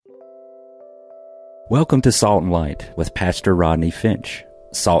Welcome to Salt and Light with Pastor Rodney Finch.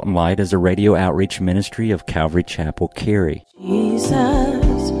 Salt and Light is a radio outreach ministry of Calvary Chapel, Cary.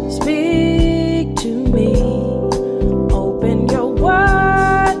 Jesus, speak to me. Open your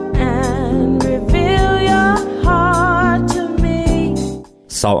word and reveal your heart to me.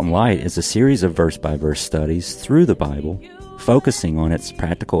 Salt and Light is a series of verse-by-verse studies through the Bible, focusing on its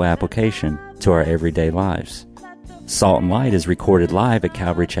practical application to our everyday lives. Salt and Light is recorded live at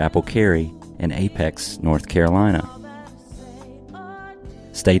Calvary Chapel, Cary in Apex, North Carolina.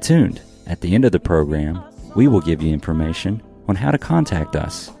 Stay tuned. At the end of the program, we will give you information on how to contact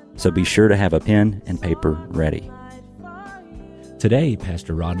us, so be sure to have a pen and paper ready. Today,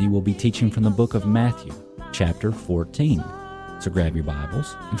 Pastor Rodney will be teaching from the book of Matthew, chapter 14. So grab your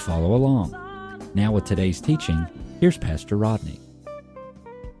Bibles and follow along. Now with today's teaching, here's Pastor Rodney.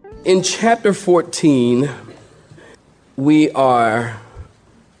 In chapter 14, we are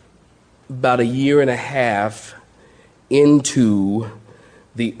about a year and a half into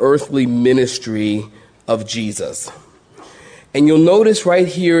the earthly ministry of Jesus. And you'll notice right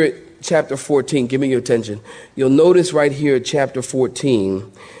here at chapter 14, give me your attention. You'll notice right here at chapter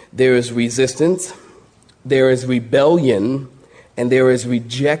 14, there is resistance, there is rebellion, and there is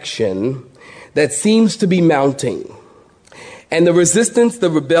rejection that seems to be mounting. And the resistance, the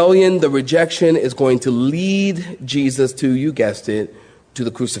rebellion, the rejection is going to lead Jesus to, you guessed it, to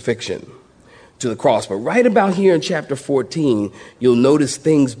the crucifixion, to the cross. But right about here in chapter 14, you'll notice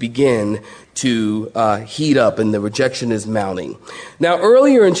things begin to heat up and the rejection is mounting. Now,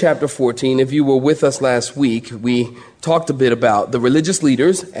 earlier in chapter 14, if you were with us last week, we talked a bit about the religious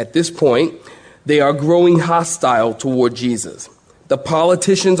leaders. At this point, they are growing hostile toward Jesus. The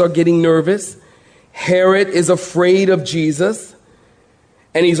politicians are getting nervous. Herod is afraid of Jesus,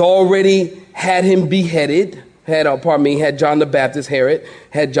 and he's already had him beheaded. Had John the Baptist, Herod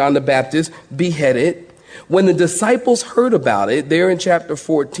had John the Baptist beheaded. When the disciples heard about it, there in chapter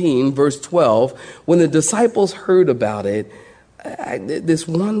 14, verse 12, when the disciples heard about it, this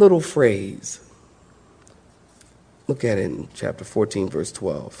one little phrase, look at it in chapter 14, verse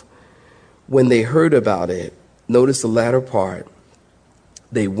 12. When they heard about it, notice the latter part,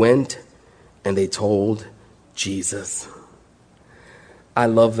 they went and they told Jesus. I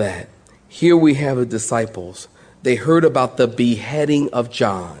love that. Here we have the disciples. They heard about the beheading of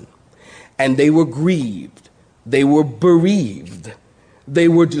John, and they were grieved. They were bereaved. They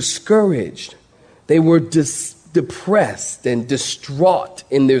were discouraged. They were depressed and distraught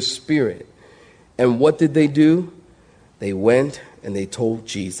in their spirit. And what did they do? They went and they told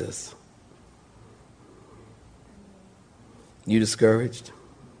Jesus. You discouraged?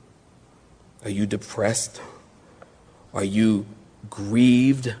 Are you depressed? Are you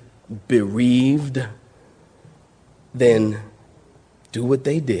grieved, bereaved? Then do what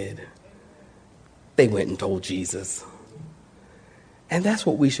they did. They went and told Jesus. And that's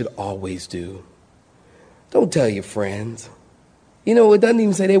what we should always do. Don't tell your friends. You know, it doesn't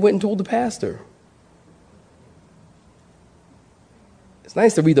even say they went and told the pastor. It's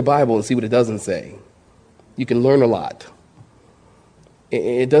nice to read the Bible and see what it doesn't say. You can learn a lot.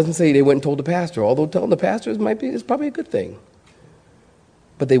 It doesn't say they went and told the pastor, although telling the pastor is probably a good thing.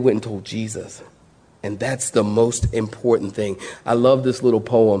 But they went and told Jesus. And that's the most important thing. I love this little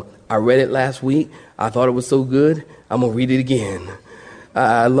poem. I read it last week. I thought it was so good. I'm going to read it again.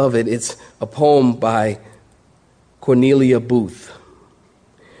 I love it. It's a poem by Cornelia Booth.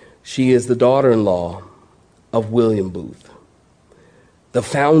 She is the daughter-in-law of William Booth, the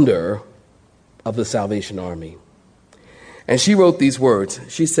founder of the Salvation Army. And she wrote these words.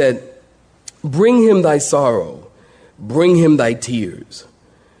 She said, "Bring him thy sorrow, bring him thy tears,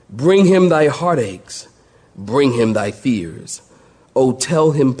 bring him thy heartaches, bring him thy fears. Oh,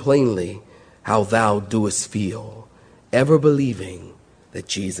 tell him plainly how thou doest feel, ever believing that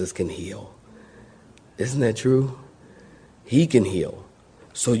Jesus can heal." Isn't that true? He can heal.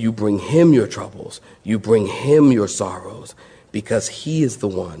 So you bring him your troubles, you bring him your sorrows, because he is the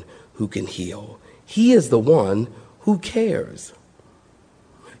one who can heal. He is the one who cares.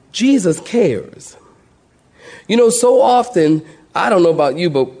 Jesus cares. You know, so often, I don't know about you,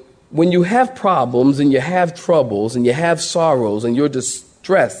 but when you have problems and you have troubles and you have sorrows and you're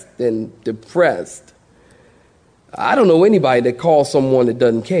distressed and depressed, I don't know anybody that calls someone that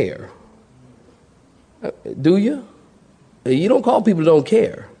doesn't care. Do you? You don't call people that don't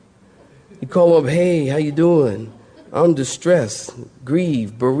care. You call them up, "Hey, how you doing? I'm distressed,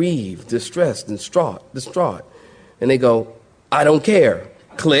 grieved, bereaved, distressed, distraught. And they go, "I don't care."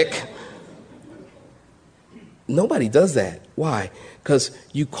 Click. Nobody does that. Why? Because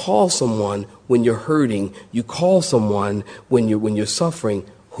you call someone when you're hurting. You call someone when you're suffering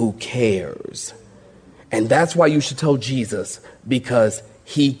who cares. And that's why you should tell Jesus, because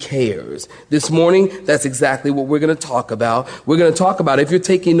he cares. This morning, that's exactly what we're going to talk about. We're going to talk about, if you're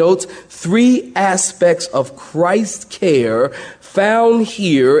taking notes, 3 aspects of Christ's care found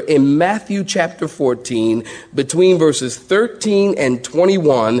here in Matthew chapter 14, between verses 13 and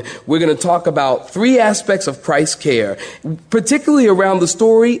 21. We're going to talk about 3 aspects of Christ's care, particularly around the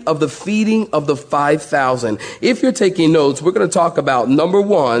story of the feeding of the 5,000. If you're taking notes, we're going to talk about, number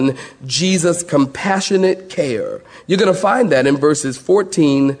 1, Jesus' compassionate care. You're going to find that in verses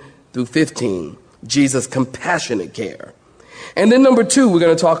 14 through 15, Jesus' compassionate care. And then number 2, we're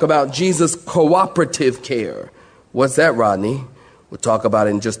going to talk about Jesus' cooperative care. What's that, Rodney? We'll talk about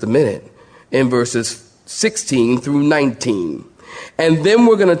it in just a minute, in verses 16 through 19. And then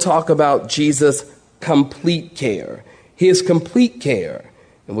we're going to talk about Jesus' complete care, his complete care.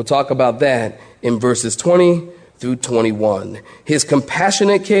 And we'll talk about that in verses 20 through 21. His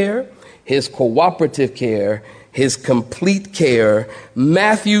compassionate care, his cooperative care, his complete care.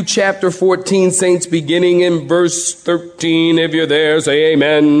 Matthew chapter 14, saints, beginning in verse 13. If you're there, say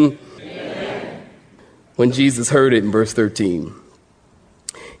amen. Amen. When Jesus heard it in verse 13,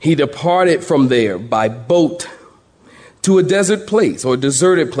 he departed from there by boat to a desert place, or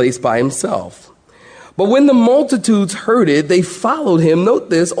deserted place, by himself. But when the multitudes heard it, they followed him, note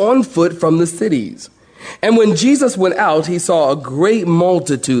this, on foot from the cities. And when Jesus went out, he saw a great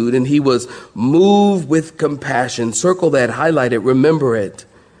multitude, and he was moved with compassion. Circle that, highlight it, remember it.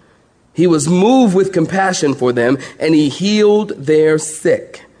 He was moved with compassion for them, and he healed their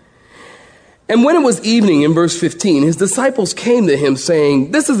sick. And when it was evening, in verse 15, his disciples came to him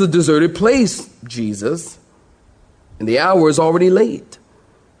saying, "This is a deserted place, Jesus, and the hour is already late.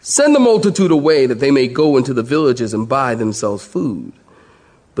 Send the multitude away that they may go into the villages and buy themselves food."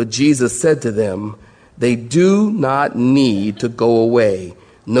 But Jesus said to them, "They do not need to go away.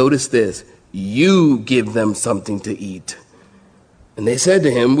 Notice this, you give them something to eat." And they said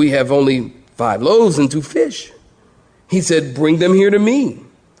to him, "We have only 5 loaves and 2 fish. He said, "Bring them here to me."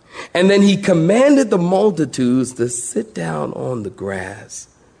 And then he commanded the multitudes to sit down on the grass.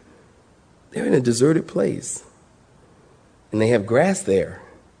 They're in a deserted place, and they have grass there.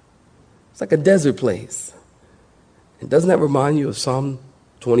 It's like a desert place. And doesn't that remind you of Psalm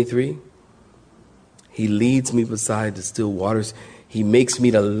 23? He leads me beside the still waters. He makes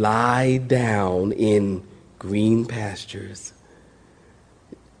me to lie down in green pastures.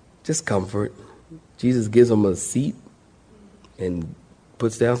 Just comfort. Jesus gives them a seat and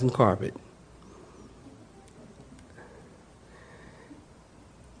puts down some carpet.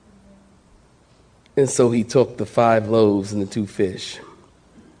 And so he took the 5 loaves and the 2 fish.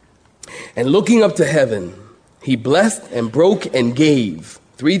 And looking up to heaven, he blessed and broke and gave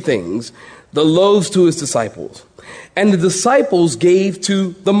 3 things, the loaves to his disciples. And the disciples gave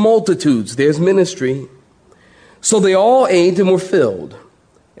to the multitudes. There's ministry. So they all ate and were filled.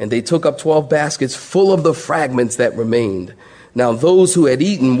 And they took up 12 baskets full of the fragments that remained. Now those who had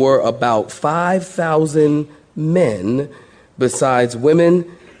eaten were about 5,000 men, besides women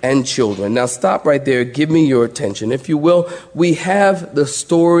and children. Now stop right there. Give me your attention, if you will. We have the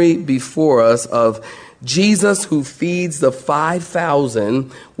story before us of Jesus who feeds the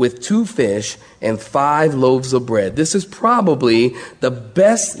 5,000 with 2 fish and 5 loaves of bread. This is probably the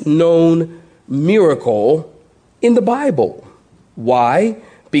best known miracle in the Bible. Why?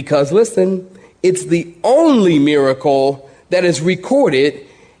 Because, listen, it's the only miracle that is recorded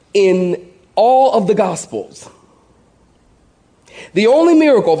in all of the Gospels. The only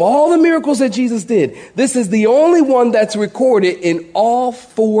miracle of all the miracles that Jesus did, this is the only one that's recorded in all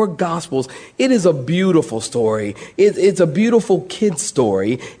 4 Gospels. It is a beautiful story. It's a beautiful kid's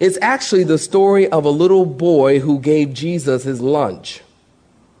story. It's actually the story of a little boy who gave Jesus his lunch.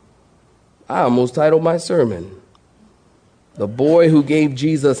 I almost titled my sermon, "The Boy Who Gave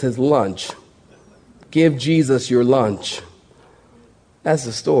Jesus His Lunch." Give Jesus your lunch. That's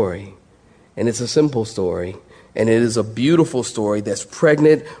the story. And it's a simple story. And it is a beautiful story that's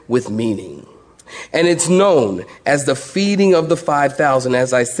pregnant with meaning. And it's known as the feeding of the 5,000,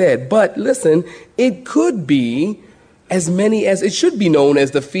 as I said. But listen, it could be as many as, it should be known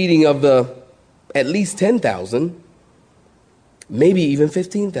as the feeding of the at least 10,000, maybe even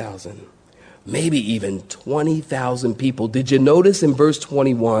 15,000. Maybe even 20,000 people. Did you notice in verse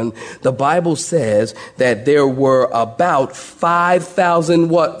 21, the Bible says that there were about 5,000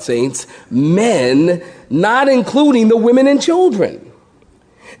 what, saints? Men, not including the women and children.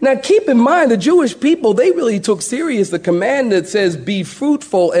 Now keep in mind, the Jewish people, they really took serious the command that says, "Be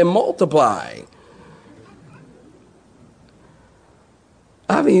fruitful and multiply."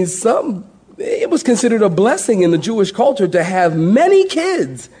 I mean, some it was considered a blessing in the Jewish culture to have many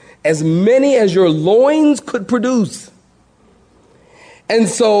kids, as many as your loins could produce. And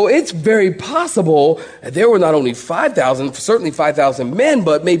so it's very possible that there were not only 5,000, certainly 5,000 men,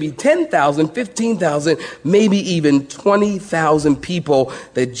 but maybe 10,000, 15,000, maybe even 20,000 people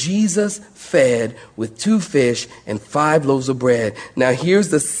that Jesus fed with 2 fish and 5 loaves of bread. Now, here's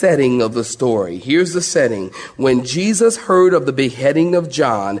the setting of the story. Here's the setting. When Jesus heard of the beheading of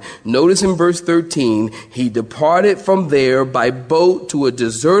John, notice in verse 13, he departed from there by boat to a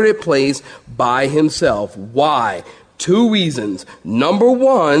deserted place by himself. Why? 2 reasons. Number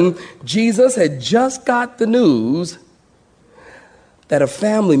 1, Jesus had just got the news that a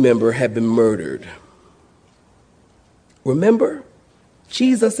family member had been murdered. Remember?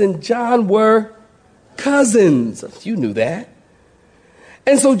 Jesus and John were cousins. You knew that.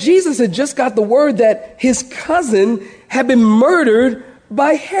 And so Jesus had just got the word that his cousin had been murdered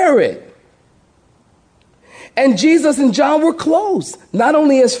by Herod. And Jesus and John were close, not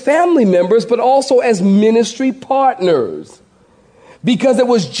only as family members, but also as ministry partners. Because it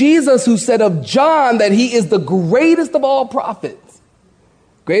was Jesus who said of John that he is the greatest of all prophets.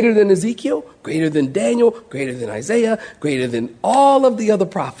 Greater than Ezekiel, greater than Daniel, greater than Isaiah, greater than all of the other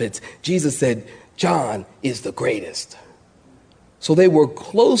prophets. Jesus said, John is the greatest. So they were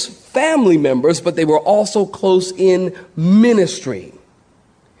close family members, but they were also close in ministry.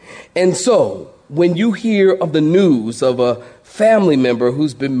 And so, when you hear of the news of a family member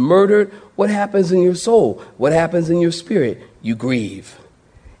who's been murdered, what happens in your soul? What happens in your spirit? You grieve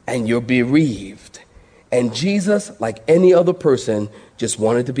and you're bereaved. And Jesus, like any other person, just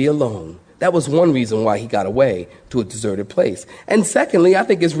wanted to be alone. That was one reason why he got away to a deserted place. And secondly, I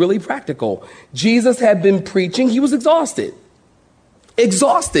think it's really practical. Jesus had been preaching. He was exhausted.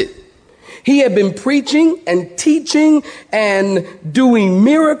 Exhausted. He had been preaching and teaching and doing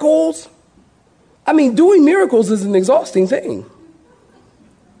miracles. I mean, doing miracles is an exhausting thing.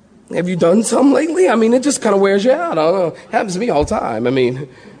 Have you done some lately? I mean, it just kind of wears you out. I don't know. It happens to me all the time. I mean,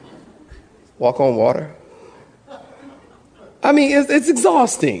 walk on water. I mean, it's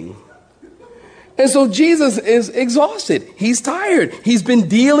exhausting. And so Jesus is exhausted. He's tired. He's been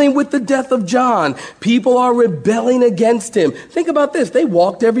dealing with the death of John. People are rebelling against him. Think about this. They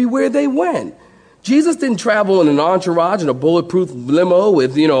walked everywhere they went. Jesus didn't travel in an entourage in a bulletproof limo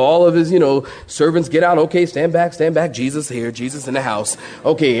with, all of his, servants get out. Okay, stand back. Jesus here. Jesus in the house.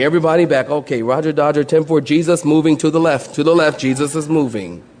 Okay, everybody back. Okay, Roger, Dodger, 10-4. Jesus moving to the left. To the left, Jesus is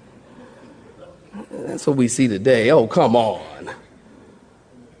moving. That's what we see today. Oh, come on.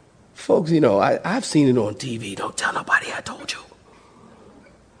 Folks, I've seen it on TV. Don't tell nobody I told you.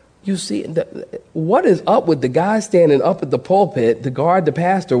 You see, what is up with the guy standing up at the pulpit to guard the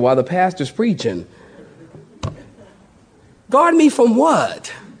pastor while the pastor's preaching? Guard me from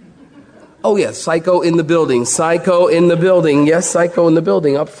what? Oh, yes, psycho in the building. Psycho in the building. Yes, psycho in the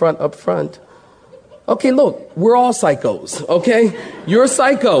building. Up front. Okay, look, we're all psychos, okay? You're a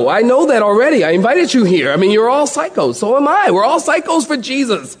psycho. I know that already. I invited you here. I mean, you're all psychos. So am I. We're all psychos for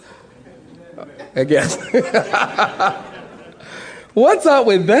Jesus, I guess. What's up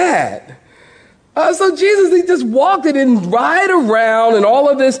with that? So Jesus, he just walked it and right around and all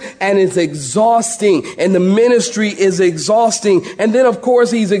of this, and it's exhausting. And the ministry is exhausting. And then, of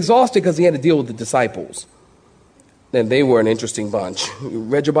course, he's exhausted because he had to deal with the disciples. And they were an interesting bunch. You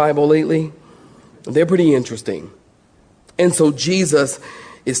read your Bible lately? They're pretty interesting. And so Jesus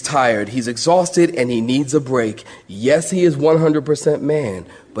is tired. He's exhausted and he needs a break. Yes, he is 100% man,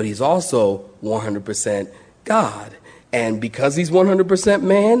 but he's also 100% God. And because he's 100%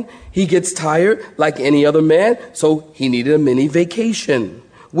 man, he gets tired like any other man. So he needed a mini vacation,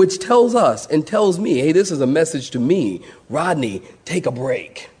 which tells us and tells me, hey, this is a message to me. Rodney, take a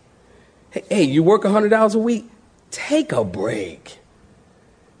break. Hey, you work 100 hours a week? Take a break.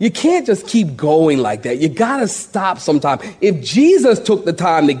 You can't just keep going like that. You got to stop sometime. If Jesus took the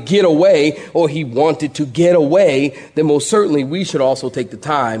time to get away, or he wanted to get away, then most certainly we should also take the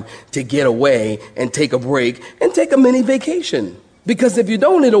time to get away and take a break and take a mini vacation. Because if you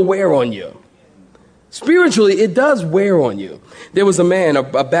don't, it'll wear on you. Spiritually, it does wear on you. There was a man,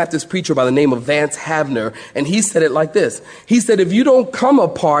 a Baptist preacher by the name of Vance Havner, and he said it like this. He said, if you don't come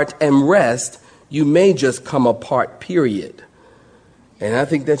apart and rest, you may just come apart, period. And I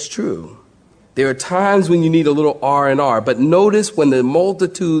think that's true. There are times when you need a little R&R, but notice when the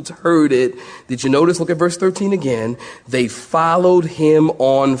multitudes heard it, did you notice? Look at verse 13 again. They followed him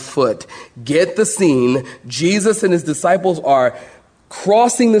on foot. Get the scene. Jesus and his disciples are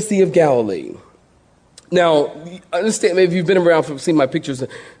crossing the Sea of Galilee. Now, understand, maybe if you've been around, seen my pictures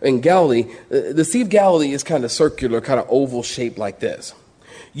in Galilee, the Sea of Galilee is kind of circular, kind of oval shaped like this.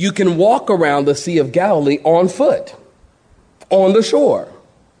 You can walk around the Sea of Galilee on foot, on the shore.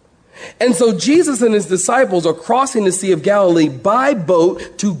 And so Jesus and his disciples are crossing the Sea of Galilee by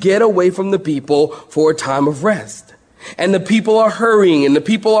boat to get away from the people for a time of rest. And the people are hurrying, and the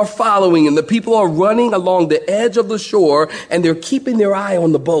people are following, and the people are running along the edge of the shore, and they're keeping their eye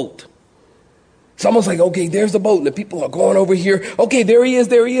on the boat. It's almost like, okay, there's the boat, and the people are going over here. Okay, there he is,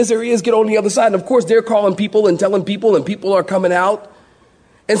 there he is, there he is. Get on the other side. And of course, they're calling people and telling people, and people are coming out.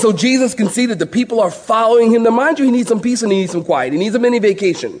 And so Jesus can see that the people are following him. Now, mind you, he needs some peace and he needs some quiet. He needs a mini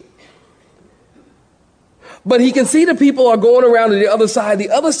vacation. But he can see the people are going around to the other side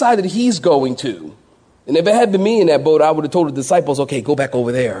that he's going to. And if it had been me in that boat, I would have told the disciples, okay, go back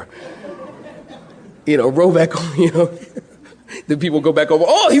over there. Row back over, The people go back over.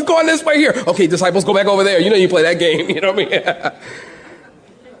 Oh, he's going this way here. Okay, disciples, go back over there. You play that game. You know what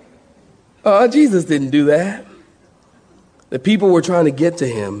I mean? Jesus didn't do that. The people were trying to get to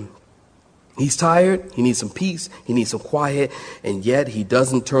him. He's tired. He needs some peace. He needs some quiet. And yet he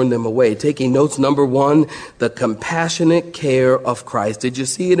doesn't turn them away. Taking notes, number 1, the compassionate care of Christ. Did you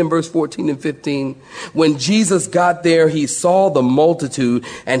see it in verse 14 and 15? When Jesus got there, he saw the multitude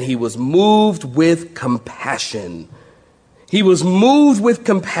and he was moved with compassion. He was moved with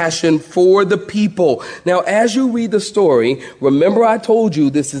compassion for the people. Now, as you read the story, remember I told you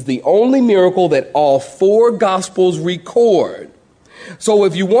this is the only miracle that all 4 Gospels record. So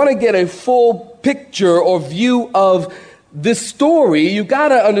if you want to get a full picture or view of this story, you got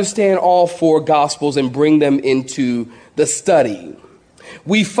to understand all 4 Gospels and bring them into the study.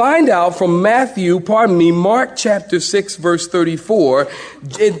 We find out from Mark chapter 6, verse 34,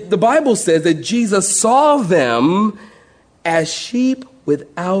 the Bible says that Jesus saw them as sheep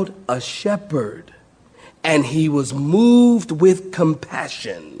without a shepherd, and he was moved with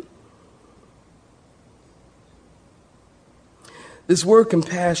compassion. This word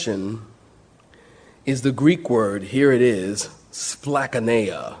compassion is the Greek word, here it is,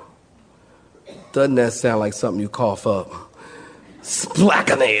 splachaneia. Doesn't that sound like something you cough up?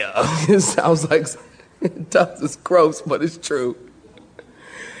 Splachaneia. It sounds like, it does, it's gross, but it's true.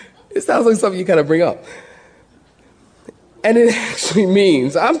 It sounds like something you kind of bring up. And it actually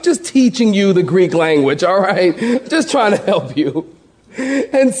means, I'm just teaching you the Greek language, all right? Just trying to help you.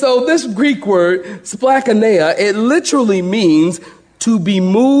 And so this Greek word, splachaneia, it literally means to be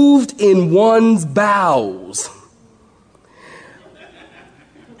moved in one's bowels.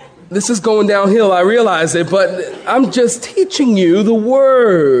 This is going downhill, I realize it, but I'm just teaching you the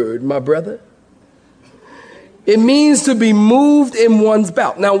word, my brother. It means to be moved in one's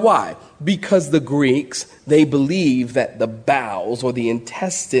bowels. Now, why? Because the Greeks, they believed that the bowels or the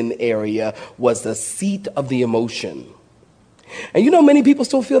intestine area was the seat of the emotion. And many people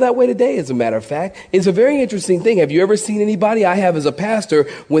still feel that way today, as a matter of fact. It's a very interesting thing. Have you ever seen anybody, I have as a pastor,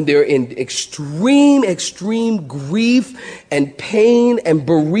 when they're in extreme grief and pain and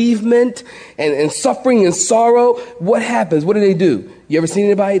bereavement and suffering and sorrow? What happens? What do? You ever seen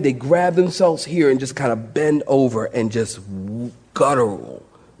anybody? They grab themselves here and just kind of bend over and just guttural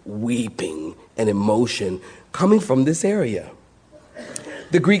weeping and emotion coming from this area.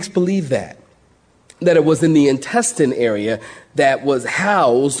 The Greeks believed that it was in the intestine area that was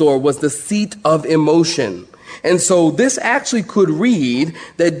housed or was the seat of emotion. And so this actually could read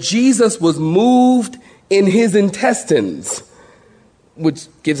that Jesus was moved in his intestines, which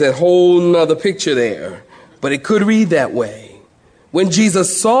gives that whole nother picture there. But it could read that way. When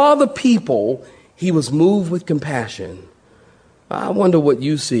Jesus saw the people, he was moved with compassion. I wonder what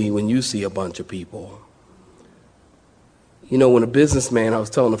you see when you see a bunch of people. When a businessman, I was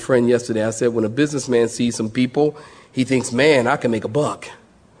telling a friend yesterday, I said, when a businessman sees some people, he thinks, man, I can make a buck.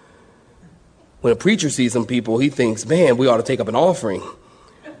 When a preacher sees some people, he thinks, man, we ought to take up an offering.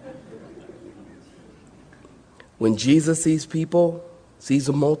 When Jesus sees people, sees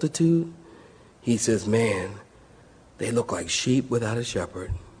a multitude, he says, man, they look like sheep without a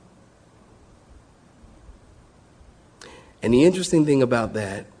shepherd. And the interesting thing about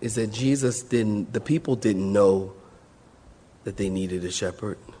that is that the people didn't know that they needed a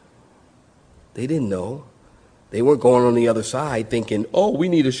shepherd. They didn't know. They weren't going on the other side thinking, oh, we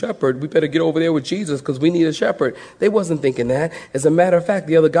need a shepherd. We better get over there with Jesus because we need a shepherd. They wasn't thinking that. As a matter of fact,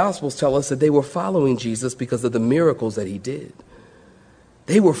 the other Gospels tell us that they were following Jesus because of the miracles that he did.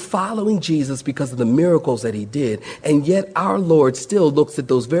 They were following Jesus because of the miracles that he did. And yet our Lord still looks at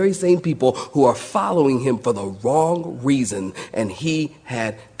those very same people who are following him for the wrong reason. And he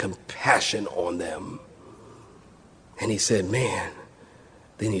had compassion on them. And he said, man,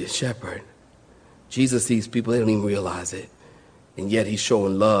 they need a shepherd. Jesus sees people, they don't even realize it. And yet he's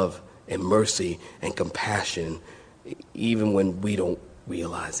showing love and mercy and compassion even when we don't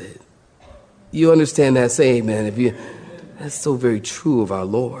realize it. You understand that? Say amen. That's so very true of our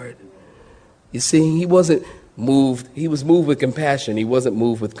Lord. You see, he wasn't moved. He was moved with compassion. He wasn't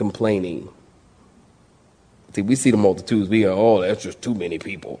moved with complaining. See, we see the multitudes. We go, oh, that's just too many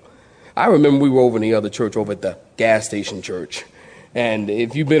people. I remember we were over in the other church, over at the gas station church. And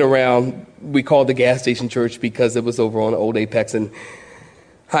if you've been around, we called the gas station church because it was over on Old Apex and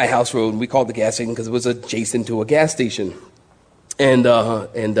High House Road. And we called the gas station because it was adjacent to a gas station. And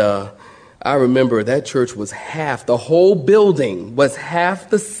I remember that church was the whole building was half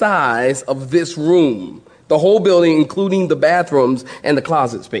the size of this room. The whole building, including the bathrooms and the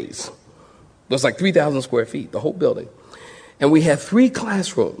closet space. It was like 3,000 square feet, the whole building. And we had 3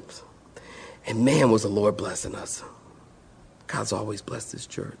 classrooms. And man, was the Lord blessing us. God's always blessed this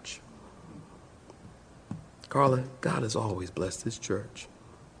church. Carla, God has always blessed this church.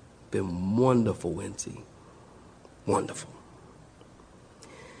 Been wonderful, Wincy. Wonderful.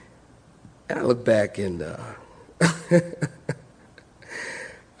 And I look back and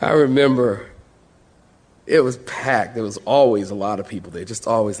I remember it was packed. There was always a lot of people there, just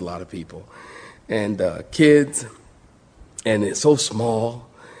always a lot of people. And kids, and it's so small.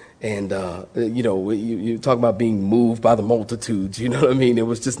 And, you talk about being moved by the multitudes, you know what I mean? There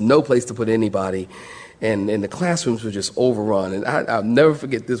was just no place to put anybody. And the classrooms were just overrun. And I'll never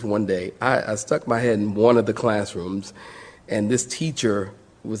forget this one day. I stuck my head in one of the classrooms, and this teacher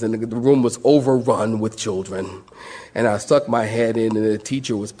was the room was overrun with children. And I stuck my head in, and the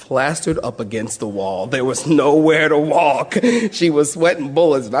teacher was plastered up against the wall. There was nowhere to walk. She was sweating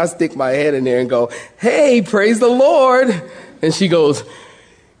bullets. And I stick my head in there and go, hey, praise the Lord. And she goes,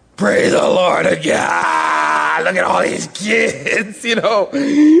 praise the Lord again. Look at all these kids,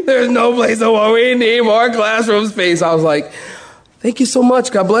 There's no place to walk. We need more classroom space. I was like, thank you so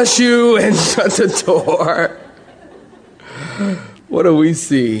much. God bless you. And shut the door. What do we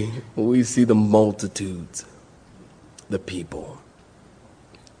see? We see the multitudes, the people.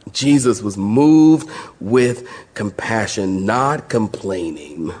 Jesus was moved with compassion, not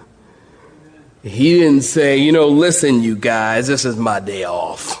complaining. He didn't say, listen, you guys, this is my day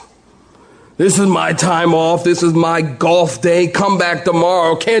off. This is my time off. This is my golf day. Come back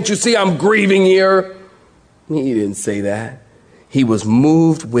tomorrow. Can't you see I'm grieving here? He didn't say that. He was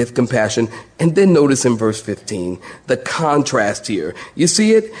moved with compassion. And then notice in verse 15, the contrast here. You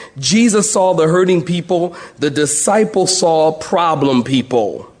see it? Jesus saw the hurting people. The disciples saw problem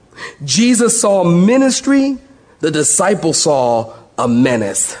people. Jesus saw ministry. The disciples saw a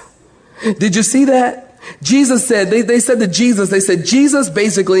menace. Did you see that? Jesus said, they said to Jesus,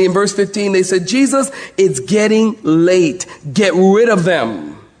 basically in verse 15, they said, Jesus, it's getting late. Get rid of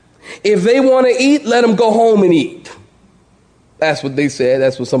them. If they want to eat, let them go home and eat. That's what they said.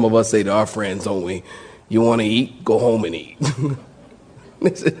 That's what some of us say to our friends, don't we? You want to eat? Go home and eat.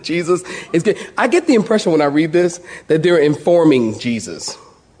 They said, Jesus, it's good. I get the impression when I read this that they're informing Jesus.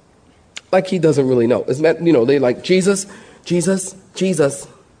 Like he doesn't really know. It's not, they like, Jesus. Get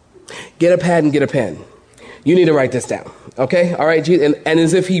a pad and get a pen. You need to write this down. Okay? All right. And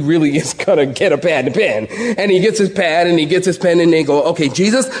as if he really is going to get a pad and pen. And he gets his pad and he gets his pen and they go, okay,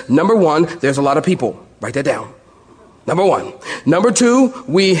 Jesus, number 1, there's a lot of people. Write that down. Number 1. Number 2,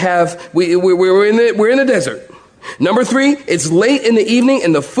 we're in the desert. Number 3, it's late in the evening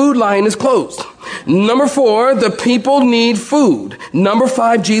and the food line is closed. Number 4, the people need food. Number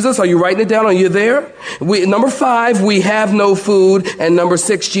 5, Jesus, are you writing it down? Are you there? Number 5, we have no food. And number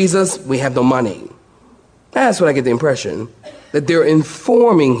 6, Jesus, we have no money. That's what I get the impression, that they're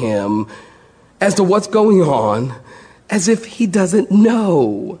informing him as to what's going on as if he doesn't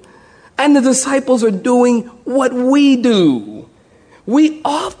know. And the disciples are doing what we do. We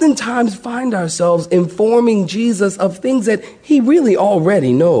oftentimes find ourselves informing Jesus of things that he really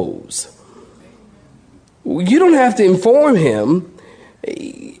already knows. You don't have to inform him.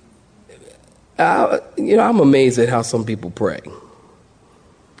 I'm amazed at how some people pray.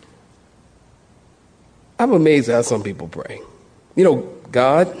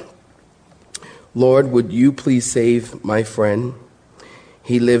 God, Lord, would you please save my friend?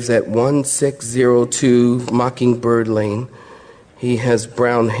 He lives at 1602 Mockingbird Lane. He has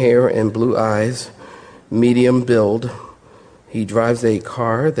brown hair and blue eyes, medium build. He drives a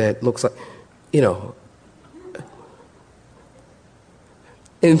car that looks like,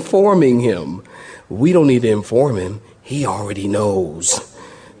 informing him. We don't need to inform him. He already knows.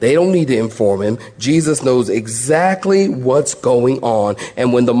 They don't need to inform him. Jesus knows exactly what's going on.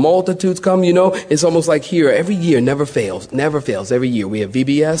 And when the multitudes come, it's almost like here, every year never fails. Every year we have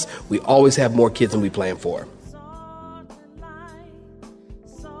VBS. We always have more kids than we plan for.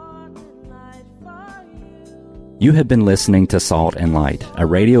 You have been listening to Salt and Light, a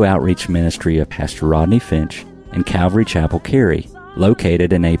radio outreach ministry of Pastor Rodney Finch and Calvary Chapel, Cary,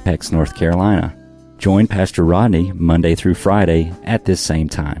 located in Apex, North Carolina. Join Pastor Rodney Monday through Friday at this same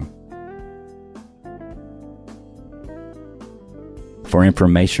time. For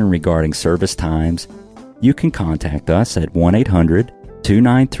information regarding service times, you can contact us at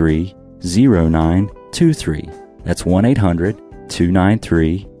 1-800-293-0923. That's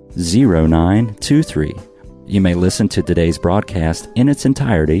 1-800-293-0923. You may listen to today's broadcast in its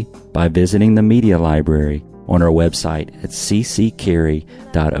entirety by visiting the media library on our website at cccary.org.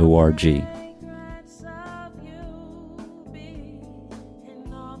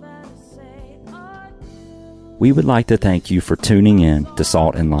 We would like to thank you for tuning in to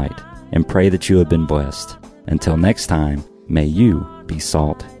Salt and Light and pray that you have been blessed. Until next time, may you be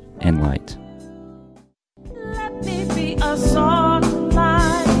salt and light.